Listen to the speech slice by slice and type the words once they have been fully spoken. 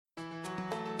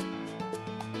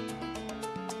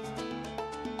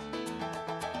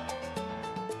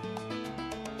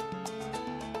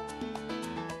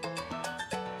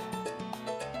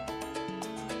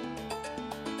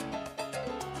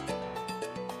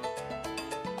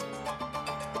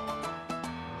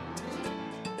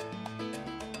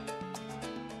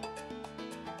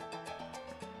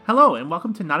Hello, and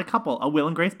welcome to Not a Couple, a Will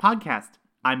and Grace podcast.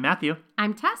 I'm Matthew,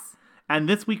 I'm Tess. and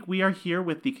this week we are here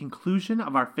with the conclusion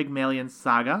of our Figmalian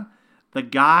saga, The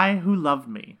Guy Who Loved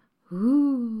Me.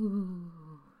 Ooh.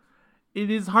 It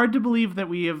is hard to believe that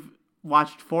we have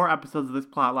watched 4 episodes of this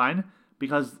plotline,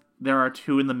 because there are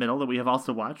 2 in the middle that we have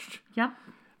also watched. Yep.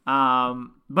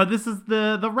 But this is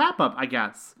the wrap-up, I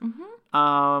guess.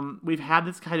 Mm-hmm. We've had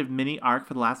this kind of mini arc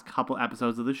for the last couple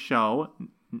episodes of the show,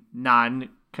 not in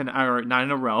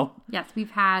a row. Yes,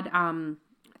 we've had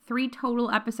 3 total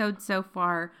episodes so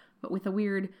far, but with a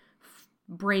weird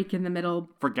break in the middle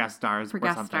For guest stars.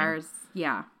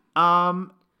 Yeah.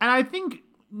 And I think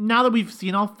now that we've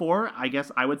seen all 4, I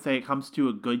guess I would say it comes to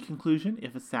a good conclusion,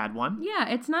 if a sad one. Yeah,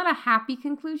 it's not a happy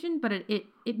conclusion, but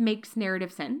it makes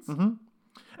narrative sense. Mm-hmm.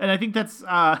 And I think that's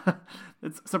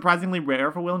it's surprisingly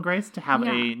rare for Will and Grace to have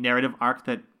a narrative arc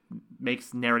that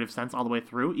makes narrative sense all the way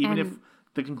through, even if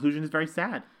the conclusion is very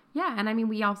sad. Yeah, and I mean,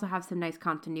 we also have some nice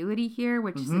continuity here,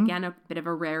 which is, again, a bit of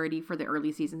a rarity for the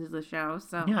early seasons of the show.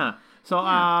 So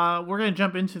We're going to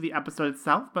jump into the episode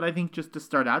itself, but I think just to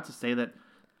start out to say that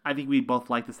I think we both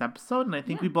like this episode, and I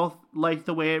think we both like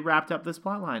the way it wrapped up this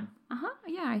plotline.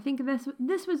 Yeah, I think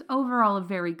this was overall a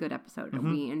very good episode, and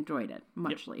we enjoyed it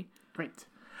muchly. Great.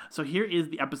 So here is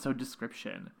the episode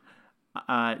description.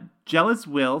 Jealous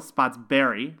Will spots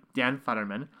Barry, Dan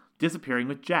Futterman, disappearing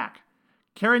with Jack.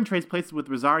 Karen trades places with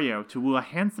Rosario to woo a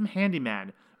handsome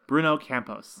handyman, Bruno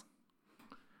Campos.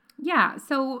 Yeah,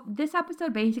 so this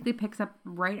episode basically picks up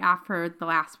right after the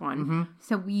last one.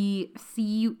 So we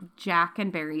see Jack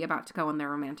and Barry about to go on their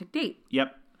romantic date.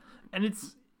 Yep. And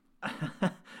it's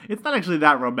not actually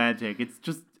that romantic. It's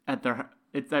just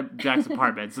it's at Jack's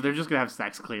apartment, so they're just going to have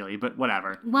sex, clearly, but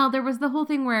whatever. Well, there was the whole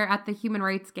thing where at the Human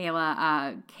Rights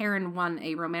Gala, Karen won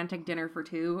a romantic dinner for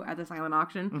 2 at the silent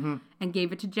auction and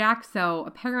gave it to Jack, so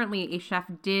apparently a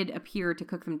chef did appear to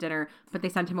cook them dinner, but they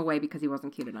sent him away because he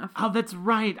wasn't cute enough. Oh, that's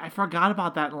right. I forgot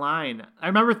about that line. I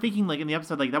remember thinking, in the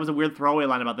episode, that was a weird throwaway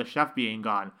line about the chef being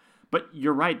gone. But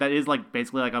you're right. That is,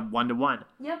 basically a 1-to-1.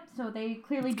 Yep, so they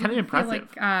clearly kind of impressive.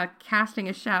 Feel like casting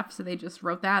a chef, so they just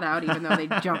wrote that out, even though they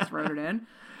just wrote it in.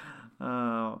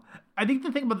 Oh. I think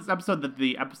the thing about this episode that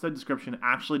the episode description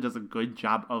actually does a good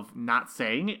job of not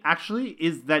saying, actually,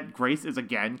 is that Grace is,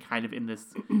 again, kind of in this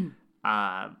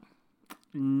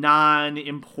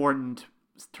non-important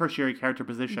tertiary character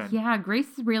position. Yeah, Grace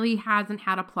really hasn't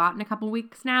had a plot in a couple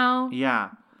weeks now. Yeah.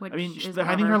 I think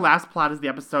her last plot is the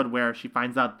episode where she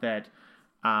finds out that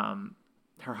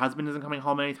her husband isn't coming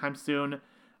home anytime soon.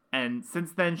 And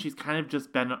since then, she's kind of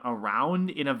just been around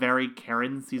in a very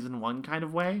Karen season 1 kind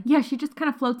of way. Yeah, she just kind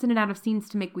of floats in and out of scenes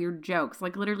to make weird jokes.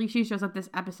 Literally, she shows up this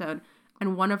episode,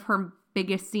 and one of her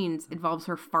biggest scenes involves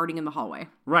her farting in the hallway.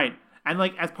 Right. And,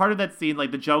 as part of that scene,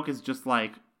 the joke is just,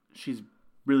 she's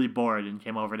really bored and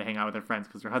came over to hang out with her friends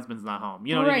because her husband's not home.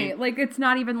 You know what I mean? It's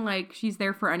not even she's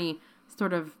there for any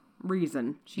sort of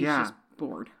reason. She's just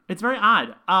bored. It's very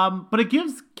odd. But it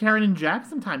gives Karen and Jack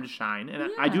some time to shine, and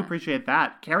I do appreciate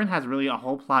that. Karen has really a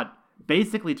whole plot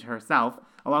basically to herself,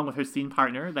 along with her scene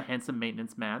partner, the handsome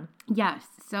maintenance man. Yes.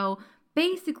 So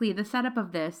basically, the setup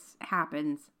of this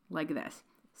happens like this.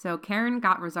 So Karen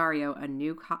got Rosario a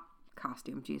new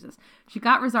costume. Jesus. She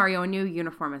got Rosario a new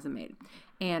uniform as a maid.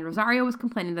 And Rosario was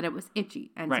complaining that it was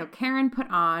itchy. And so Karen put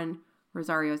on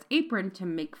Rosario's apron to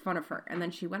make fun of her. And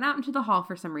then she went out into the hall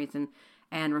for some reason.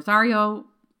 And Rosario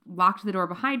locked the door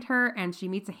behind her, and she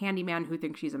meets a handyman who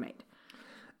thinks she's a maid.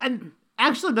 And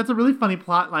actually, that's a really funny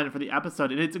plot line for the episode,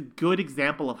 and it's a good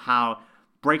example of how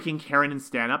breaking Karen in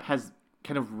stand-up has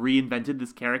kind of reinvented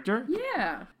this character.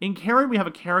 Yeah. In Karen, we have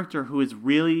a character who is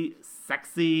really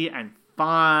sexy and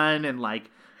fun and,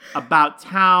 about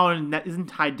town and that isn't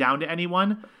tied down to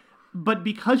anyone. But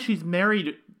because she's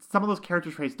married, some of those character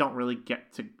traits don't really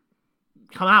get to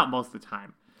come out most of the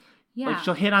time. Yeah.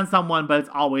 She'll hit on someone, but it's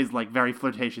always, very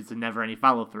flirtatious and never any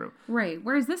follow-through. Right.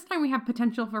 Whereas this time we have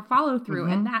potential for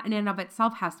follow-through, and that in and of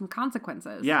itself has some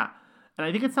consequences. Yeah. And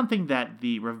I think it's something that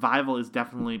the revival is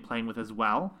definitely playing with as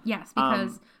well. Yes,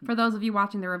 because for those of you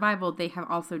watching the revival, they have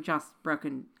also just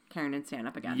broken Karen and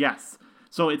stand-up again. Yes.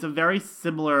 So it's a very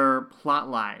similar plot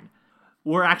line.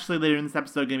 We're actually later in this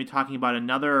episode going to be talking about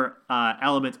another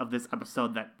element of this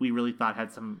episode that we really thought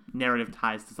had some narrative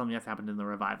ties to something that's happened in the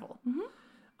revival.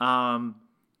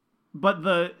 But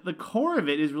the core of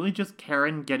it is really just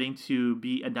Karen getting to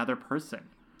be another person.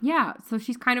 Yeah, so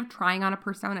she's kind of trying on a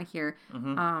persona here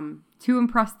to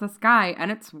impress this guy,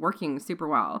 and it's working super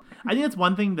well. I think that's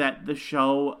one thing that the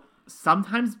show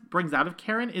sometimes brings out of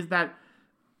Karen is that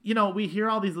we hear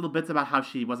all these little bits about how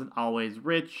she wasn't always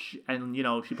rich, and,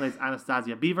 she plays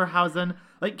Anastasia Beaverhausen.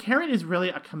 Like, Karen is really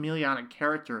a chameleonic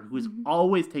character who is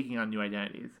always taking on new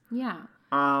identities. Yeah.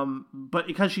 But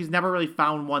because she's never really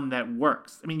found one that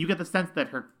works. I mean, you get the sense that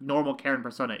her normal Karen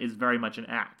persona is very much an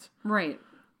act. Right.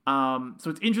 So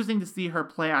it's interesting to see her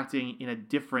play acting in a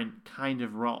different kind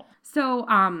of role. So,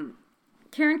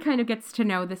 Karen kind of gets to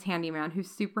know this handyman who's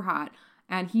super hot.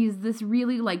 And he's this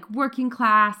really, like, working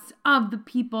class of the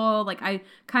people. Like, I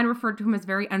kind of referred to him as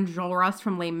very Enjolras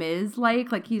from Les Mis,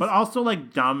 like he's... But also,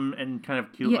 like, dumb and kind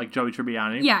of cute, like Joey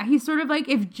Tribbiani. Yeah, he's sort of like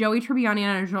if Joey Tribbiani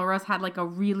and Enjolras had, like, a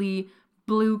really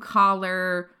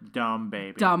blue-collar... Dumb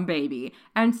baby.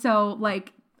 And so,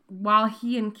 like, while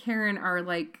he and Karen are,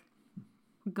 like,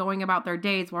 going about their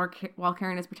days while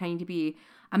Karen is pretending to be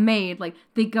a maid, like,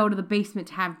 they go to the basement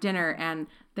to have dinner, and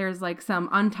there's, like, some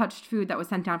untouched food that was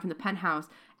sent down from the penthouse,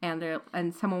 and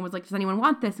someone was like, does anyone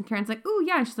want this? And Karen's like, ooh,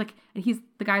 yeah. And she's like, and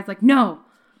the guy's like, no,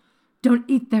 don't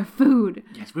eat their food.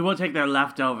 Yes, we won't take their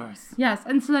leftovers. Yes.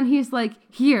 And so then he's like,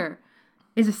 here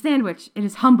is a sandwich. It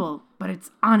is humble, but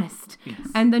it's honest. Yes.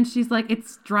 And then she's like,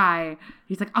 it's dry.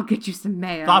 He's like, I'll get you some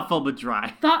mayo. Thoughtful but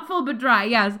dry. Thoughtful but dry,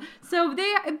 yes. So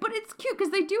but it's cute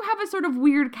because they do have a sort of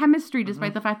weird chemistry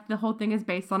despite the fact that the whole thing is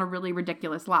based on a really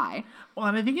ridiculous lie. Well,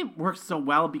 and I think it works so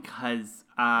well because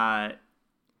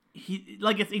he's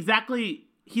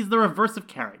the reverse of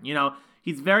Karen.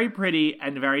 He's very pretty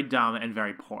and very dumb and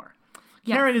very poor.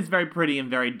 Yes. Karen is very pretty and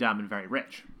very dumb and very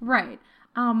rich. Right.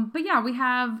 But yeah,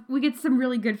 we get some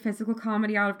really good physical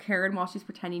comedy out of Karen while she's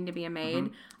pretending to be a maid.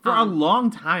 For a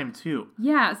long time, too.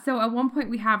 Yeah, so at one point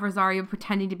we have Rosario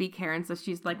pretending to be Karen, so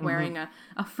she's like wearing a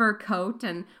fur coat,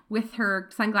 and with her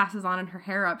sunglasses on and her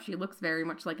hair up, she looks very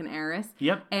much like an heiress.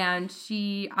 Yep. And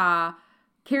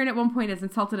Karen at one point is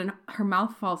insulted and her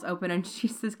mouth falls open and she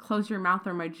says, close your mouth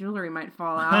or my jewelry might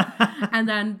fall out. And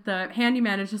then the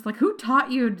handyman is just like, who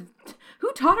taught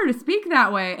her to speak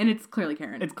that way? And it's clearly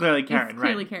Karen. It's clearly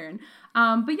Karen.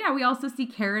 But yeah, we also see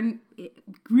Karen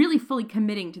really fully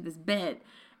committing to this bit.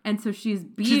 And so she's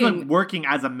like working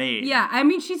as a maid. Yeah, I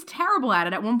mean, she's terrible at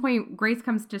it. At one point, Grace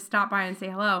comes to stop by and say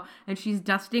hello, and she's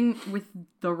dusting with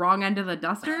the wrong end of the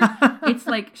duster. It's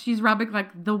like she's rubbing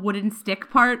like the wooden stick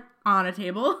part on a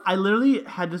table. I literally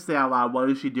had to say out loud,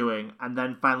 what is she doing? And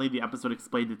then finally the episode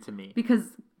explained it to me. Because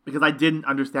I didn't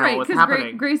understand what was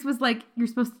happening. Grace was like, you're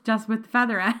supposed to dust with the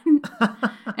feather end.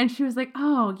 And she was like,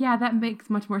 oh, yeah, that makes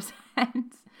much more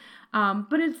sense.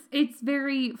 But it's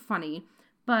very funny.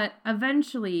 But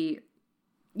eventually,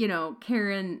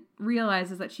 Karen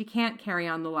realizes that she can't carry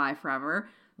on the lie forever.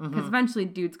 Because eventually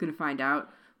dude's going to find out.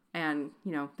 And,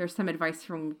 there's some advice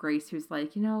from Grace who's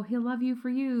like, he'll love you for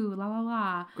you, la la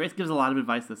la. Grace gives a lot of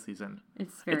advice this season.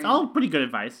 It's all pretty good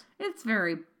advice. It's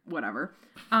very whatever.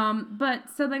 But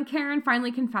so then Karen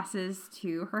finally confesses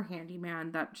to her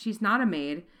handyman that she's not a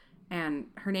maid. And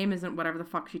her name isn't whatever the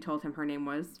fuck she told him her name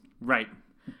was. Right.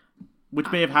 Which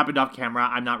may have happened off camera.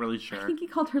 I'm not really sure. I think he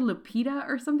called her Lupita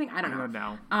or something. I don't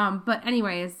know. But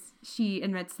anyways, she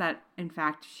admits that, in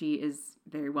fact, she is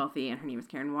very wealthy and her name is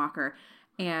Karen Walker.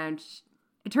 And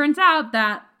it turns out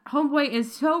that Homeboy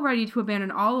is so ready to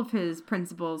abandon all of his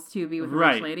principles to be with a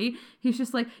rich lady. He's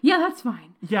just like, yeah, that's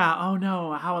fine. Yeah, oh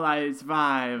no, how will I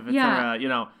survive,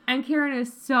 etc., And Karen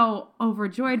is so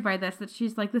overjoyed by this that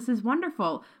she's like, this is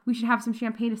wonderful. We should have some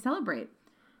champagne to celebrate.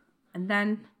 And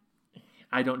then...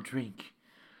 I don't drink.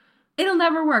 It'll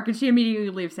never work. And she immediately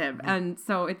leaves him. And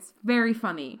so it's very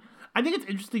funny. I think it's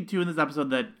interesting, too, in this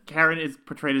episode that Karen is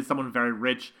portrayed as someone very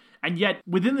rich. And yet,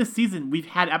 within this season, we've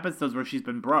had episodes where she's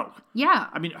been broke. Yeah.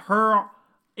 I mean,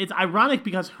 it's ironic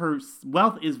because her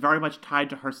wealth is very much tied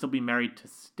to her still being married to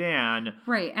Stan.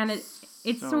 Right. And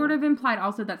it's sort of implied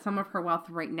also that some of her wealth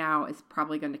right now is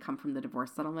probably going to come from the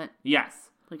divorce settlement. Yes.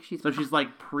 Like she's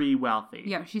like pre-wealthy.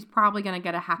 Yeah, she's probably going to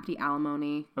get a hefty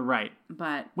alimony. Right.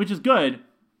 Which is good,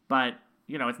 but,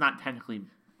 it's not technically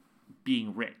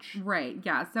being rich. Right,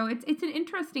 yeah. So it's an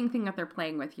interesting thing that they're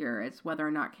playing with here is whether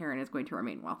or not Karen is going to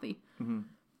remain wealthy. Mm-hmm.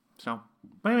 So,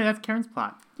 but anyway, that's Karen's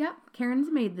plot. Yep, Karen's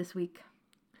maid this week.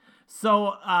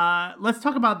 So, let's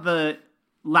talk about the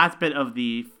last bit of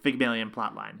the Figmalion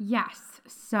plotline. Yes.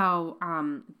 So,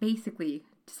 basically,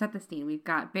 to set the scene, we've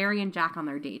got Barry and Jack on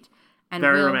their date. And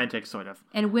very romantic, sort of.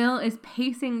 And Will is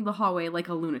pacing the hallway like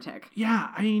a lunatic. Yeah,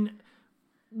 I mean,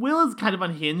 Will is kind of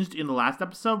unhinged in the last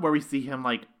episode where we see him,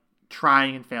 like,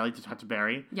 trying and failing to touch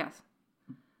Barry. Yes.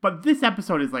 But this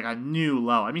episode is, like, a new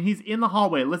low. I mean, he's in the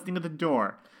hallway, listening at the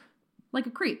door. Like a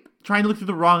creep. Trying to look through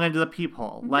the wrong end of the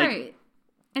peephole. Like, right.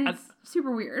 And it's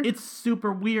super weird. It's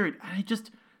super weird. And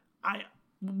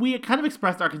we kind of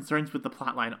expressed our concerns with the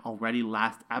plotline already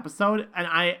last episode, and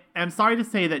I am sorry to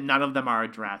say that none of them are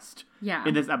addressed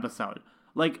in this episode.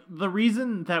 Like, the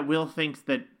reason that Will thinks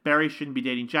that Barry shouldn't be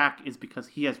dating Jack is because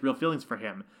he has real feelings for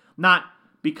him, not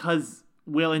because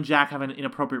Will and Jack have an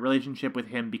inappropriate relationship with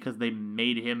him because they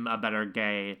made him a better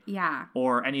gay. Yeah.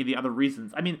 Or any of the other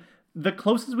reasons. I mean, the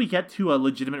closest we get to a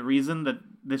legitimate reason that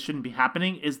this shouldn't be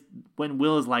happening is when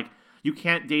Will is like, you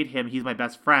can't date him, he's my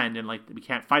best friend, and, like, we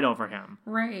can't fight over him.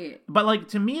 Right. But, like,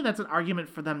 to me, that's an argument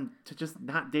for them to just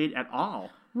not date at all.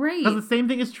 Right. Because the same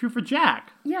thing is true for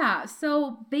Jack. Yeah,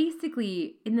 so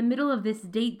basically, in the middle of this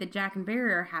date that Jack and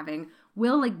Barry are having,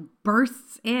 Will, like,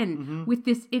 bursts in with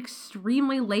this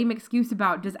extremely lame excuse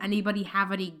about, does anybody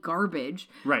have any garbage?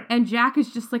 Right. And Jack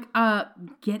is just like,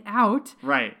 get out.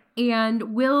 Right.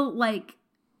 And Will, like,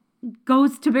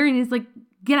 goes to Barry and is like,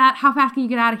 get out, how fast can you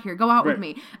get out of here? Go out with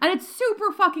me. And it's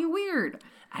super fucking weird.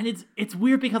 And it's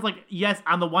weird because, like, yes,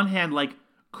 on the one hand, like,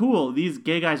 cool, these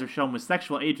gay guys are shown with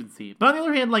sexual agency. But on the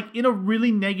other hand, like, in a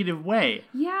really negative way.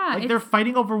 Yeah. Like, they're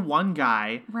fighting over one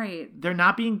guy. Right. They're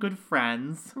not being good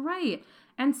friends. Right.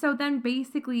 And so then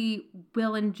basically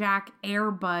Will and Jack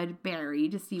airbud Barry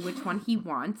to see which one he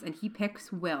wants, and he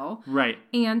picks Will. Right.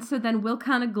 And so then Will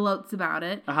kind of gloats about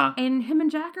it. And him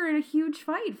and Jack are in a huge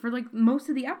fight for, like, most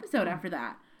of the episode after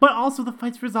that. But also the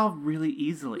fights resolve really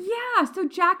easily. Yeah, so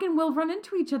Jack and Will run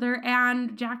into each other,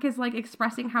 and Jack is, like,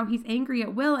 expressing how he's angry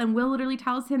at Will, and Will literally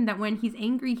tells him that when he's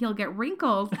angry, he'll get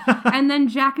wrinkles. And then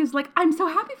Jack is like, I'm so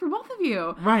happy for both of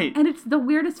you. Right. And it's the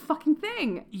weirdest fucking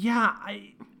thing. Yeah,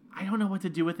 I don't know what to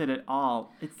do with it at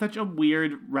all. It's such a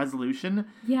weird resolution.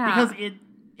 Yeah. Because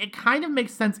it kind of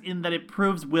makes sense in that it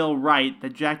proves Will right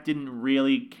that Jack didn't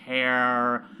really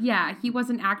care. Yeah, he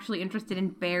wasn't actually interested in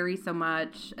Barry so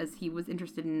much as he was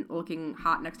interested in looking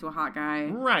hot next to a hot guy.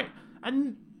 Right.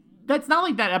 And that's not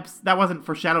like that wasn't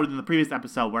foreshadowed in the previous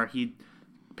episode where he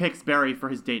picks Barry for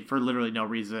his date for literally no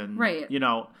reason. Right. You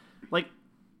know, like,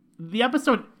 the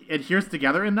episode adheres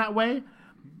together in that way,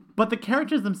 but the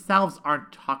characters themselves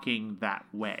aren't talking that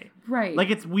way. Right.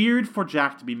 Like, it's weird for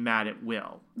Jack to be mad at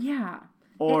Will. Yeah.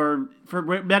 Or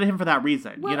mad at him for that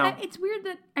reason, well, you know? It's weird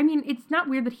that, I mean, it's not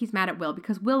weird that he's mad at Will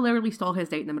because Will literally stole his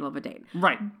date in the middle of a date.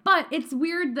 Right. But it's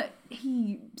weird that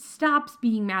he stops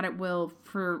being mad at Will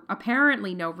for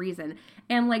apparently no reason.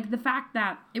 And, like, the fact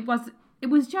that it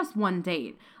was just one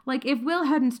date. Like, if Will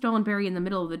hadn't stolen Barry in the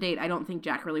middle of the date, I don't think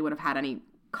Jack really would have had any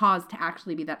cause to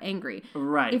actually be that angry.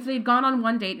 Right. If they'd gone on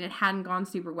one date and it hadn't gone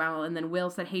super well, and then Will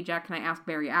said, hey, Jack, can I ask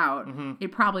Barry out?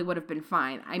 It probably would have been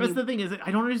fine. I mean, the thing is,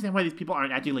 I don't understand why these people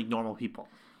aren't acting like normal people.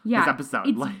 Yeah, this episode.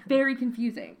 It's very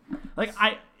confusing. Like,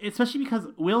 especially because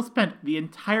Will spent the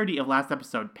entirety of last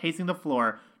episode pacing the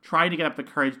floor, trying to get up the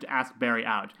courage to ask Barry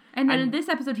out. And then in this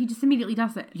episode, he just immediately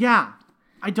does it. Yeah.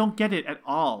 I don't get it at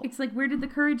all. It's like, where did the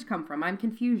courage come from? I'm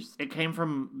confused. It came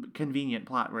from convenient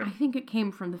plot, right? I think it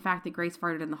came from the fact that Grace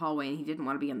farted in the hallway and he didn't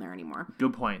want to be in there anymore.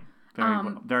 Good point.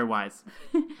 Very wise.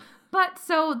 But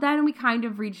so then we kind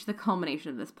of reach the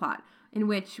culmination of this plot, in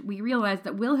which we realize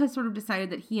that Will has sort of decided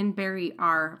that he and Barry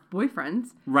are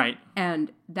boyfriends. Right.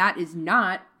 And that is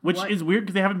not... Which is weird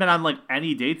because they haven't been on, like,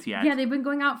 any dates yet. Yeah, they've been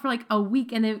going out for, like, a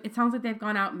week, and it sounds like they've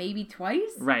gone out maybe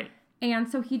twice. Right. And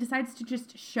so he decides to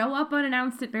just show up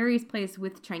unannounced at Barry's place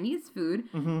with Chinese food,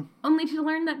 only to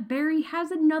learn that Barry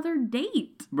has another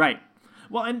date. Right.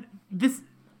 Well, and this,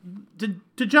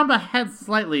 to jump ahead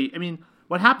slightly, I mean,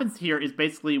 what happens here is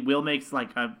basically Will makes,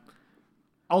 like, a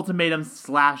ultimatum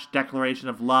 / declaration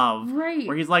of love. Right.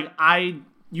 Where he's like,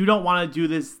 you don't want to do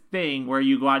this thing where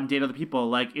you go out and date other people.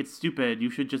 Like, it's stupid. You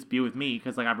should just be with me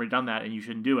because, like, I've already done that and you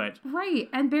shouldn't do it. Right.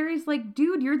 And Barry's like,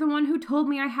 dude, you're the one who told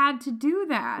me I had to do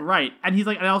that. Right. And he's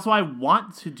like, and also I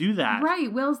want to do that.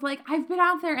 Right. Will's like, I've been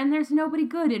out there and there's nobody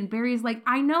good. And Barry's like,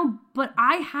 I know, but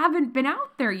I haven't been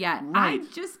out there yet. Right.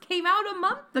 I just came out a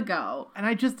month ago.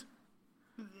 And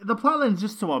the plotline is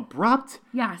just so abrupt.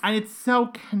 Yes. And it's so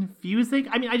confusing.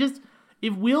 I mean,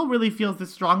 if Will really feels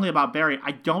this strongly about Barry,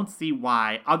 I don't see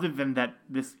why, other than that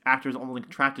this actor is only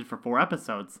contracted for 4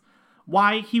 episodes,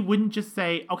 why he wouldn't just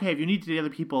say, okay, if you need to date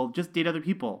other people, just date other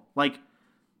people. Like,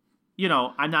 you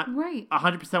know, I'm not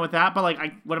 100% with that, but, like,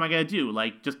 what am I going to do?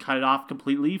 Like, just cut it off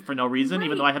completely for no reason,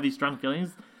 even though I have these strong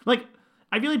feelings? Like,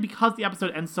 I feel like because the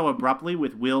episode ends so abruptly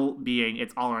with Will being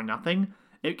it's all or nothing,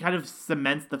 it kind of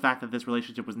cements the fact that this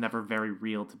relationship was never very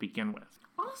real to begin with.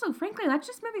 Also, frankly, that's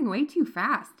just moving way too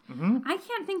fast. I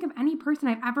can't think of any person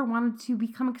I've ever wanted to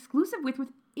become exclusive with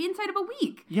inside of a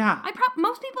week. Yeah.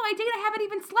 Most people I date, I haven't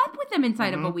even slept with them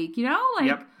inside of a week, you know?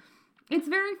 Like,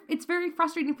 It's very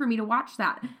frustrating for me to watch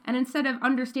that. And instead of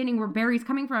understanding where Barry's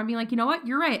coming from, I'm being like, you know what?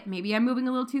 You're right. Maybe I'm moving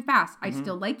a little too fast. I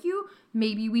still like you.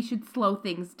 Maybe we should slow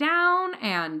things down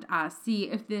and see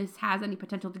if this has any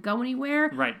potential to go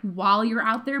anywhere. Right. While you're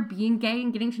out there being gay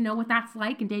and getting to know what that's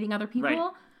like and dating other people.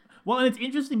 Right. Well, and it's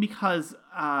interesting because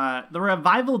the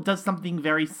Revival does something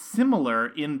very similar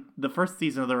in the first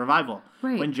season of the Revival.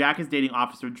 Right. When Jack is dating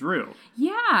Officer Drew.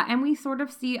 Yeah, and we sort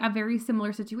of see a very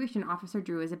similar situation. Officer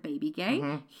Drew is a baby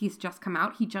gay. He's just come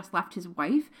out. He just left his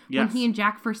wife. Yes. When he and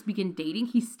Jack first begin dating,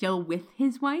 he's still with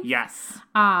his wife. Yes.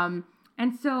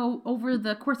 And so over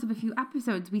the course of a few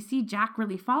episodes, we see Jack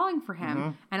really falling for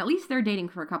him. And at least they're dating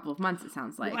for a couple of months, it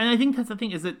sounds like. And I think that's the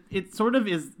thing, is that it sort of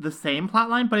is the same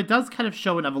plotline, but it does kind of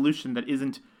show an evolution that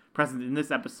isn't present in this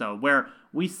episode, where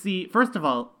we see, first of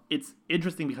all, it's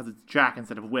interesting because it's Jack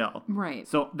instead of Will. Right.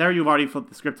 So there you've already flipped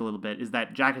the script a little bit, is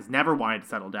that Jack has never wanted to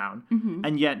settle down.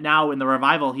 And yet now in the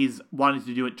Revival, he's wanted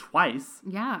to do it twice.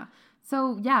 Yeah.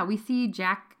 So, yeah, we see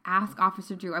Jack ask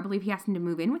Officer Drew, I believe he asked him to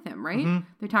move in with him, right?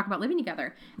 They talk about living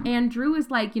together. And Drew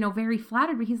is like, very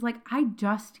flattered, but he's like, I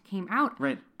just came out.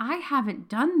 Right. I haven't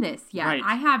done this yet. Right.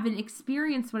 I haven't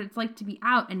experienced what it's like to be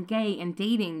out and gay and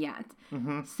dating yet.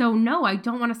 So, no, I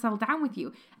don't want to settle down with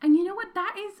you. And you know what?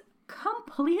 That is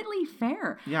completely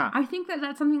fair. Yeah. I think that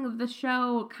that's something that the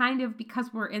show kind of, because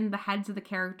we're in the heads of the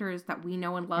characters that we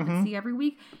know and love and see every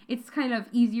week, it's kind of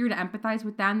easier to empathize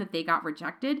with them that they got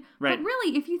rejected. Right. But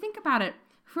really, if you think about it,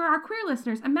 for our queer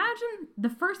listeners, imagine the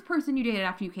first person you dated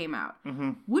after you came out. Would you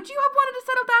have wanted to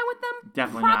settle down with them?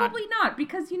 Definitely not. Probably not,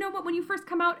 because you know what? When you first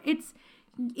come out, it's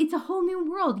a whole new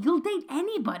world. You'll date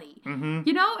anybody.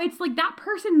 It's like, that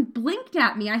person blinked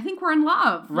at me. I think we're in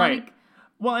love. Right. Like,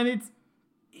 Well, and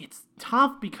it's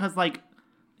tough because, like,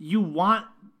 you want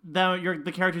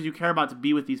the characters you care about to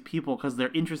be with these people because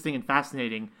they're interesting and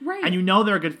fascinating. Right. And you know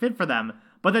they're a good fit for them.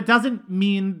 But that doesn't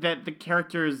mean that the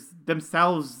characters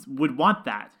themselves would want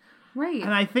that. right.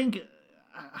 And I think,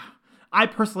 I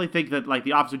personally think that, like,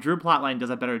 the Officer Drew plotline does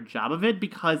a better job of it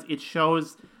because it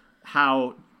shows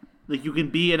how, like, you can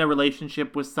be in a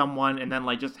relationship with someone and then,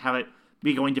 like, just have it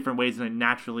be going different ways and it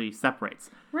naturally separates.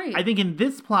 Right. I think in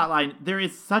this plotline, there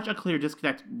is such a clear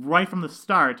disconnect right from the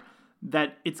start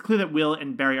that it's clear that Will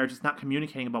and Barry are just not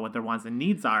communicating about what their wants and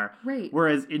needs are. Right.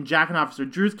 Whereas in Jack and Officer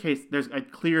Drew's case, there's a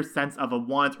clear sense of a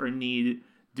want or need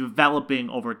developing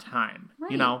over time.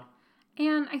 Right. You know?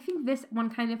 And I think this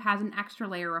one kind of has an extra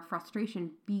layer of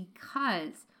frustration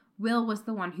because Will was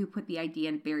the one who put the idea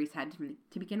in Barry's head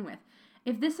to begin with.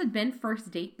 If this had been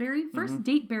first date Barry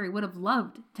would have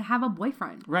loved to have a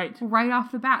boyfriend. Right. Right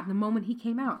off the bat, the moment he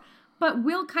came out. But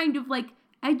Will kind of, like,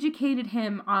 educated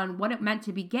him on what it meant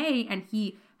to be gay, and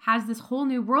he has this whole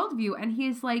new worldview, and he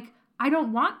is like, I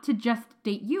don't want to just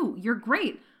date you. You're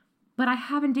great. But I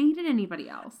haven't dated anybody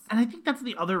else. And I think that's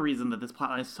the other reason that this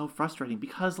plotline is so frustrating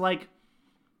because, like,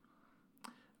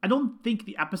 I don't think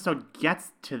the episode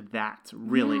gets to that,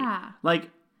 really. Yeah.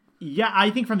 Like, yeah, I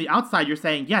think from the outside you're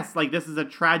saying, yes, like, this is a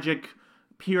tragic,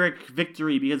 Pyrrhic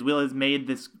victory because Will has made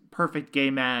this perfect gay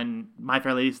man, My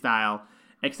Fair Lady style,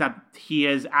 except he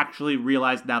has actually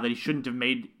realized now that he shouldn't have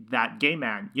made that gay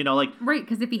man, like... Right,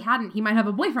 because if he hadn't, he might have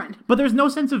a boyfriend. But there's no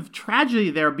sense of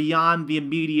tragedy there beyond the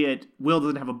immediate Will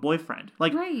doesn't have a boyfriend.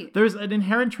 Like, right. There's an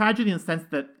inherent tragedy in the sense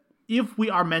that if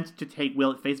we are meant to take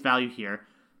Will at face value here,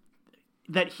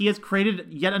 that he has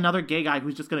created yet another gay guy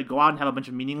who's just going to go out and have a bunch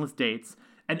of meaningless dates,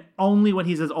 and only when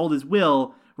he's as old as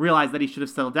Will realize that he should have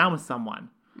settled down with someone.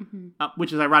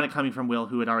 Which is ironic coming from Will,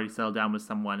 who had already settled down with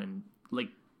someone, and, like...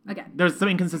 Again. There's some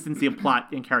inconsistency of plot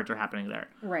and character happening there.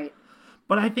 Right.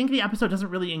 But I think the episode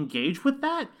doesn't really engage with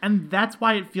that, and that's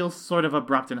why it feels sort of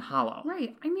abrupt and hollow.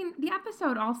 Right. I mean, the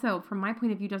episode also, from my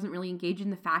point of view, doesn't really engage in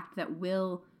the fact that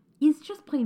Will is just plain